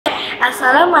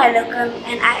Assalamualaikum,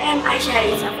 and I am Aisha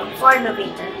Isa from Foreign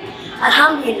Innovator.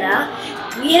 Alhamdulillah,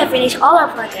 we have finished all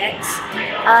our projects,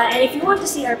 and if you want to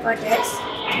see our projects,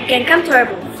 you can come to our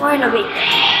booth, Foreign Innovator.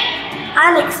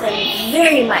 I like them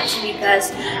very much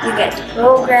because you get to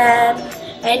program,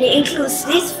 and it includes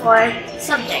these 4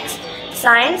 subjects: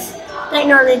 science,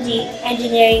 technology,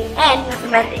 engineering, and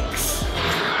mathematics.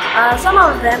 Some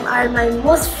of them are my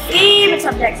most favorite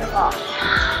subjects of all.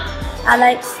 I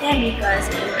like STEM because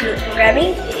it includes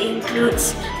programming, it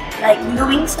includes like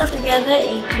gluing stuff together, it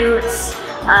includes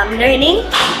learning,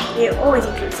 it always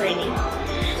includes learning,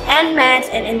 and maths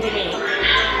and engineering.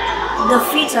 The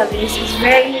fields of this is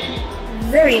very,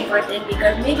 very important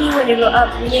because maybe when you grow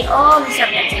up, you need all these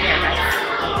subjects in your life.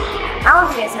 I want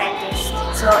to be a scientist,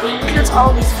 so it includes all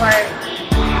these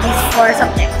four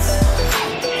subjects.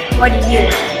 What do you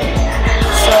do?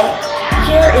 So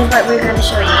here is what we're going to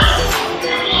show you.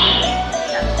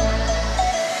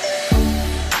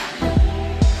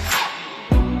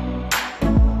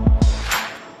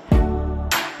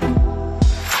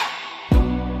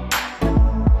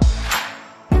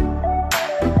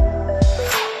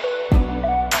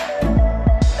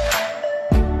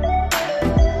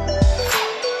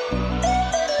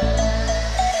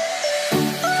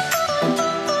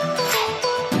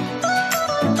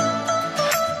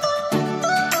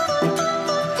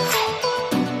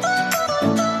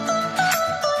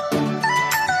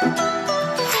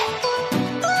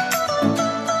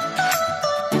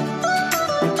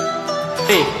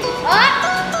 What?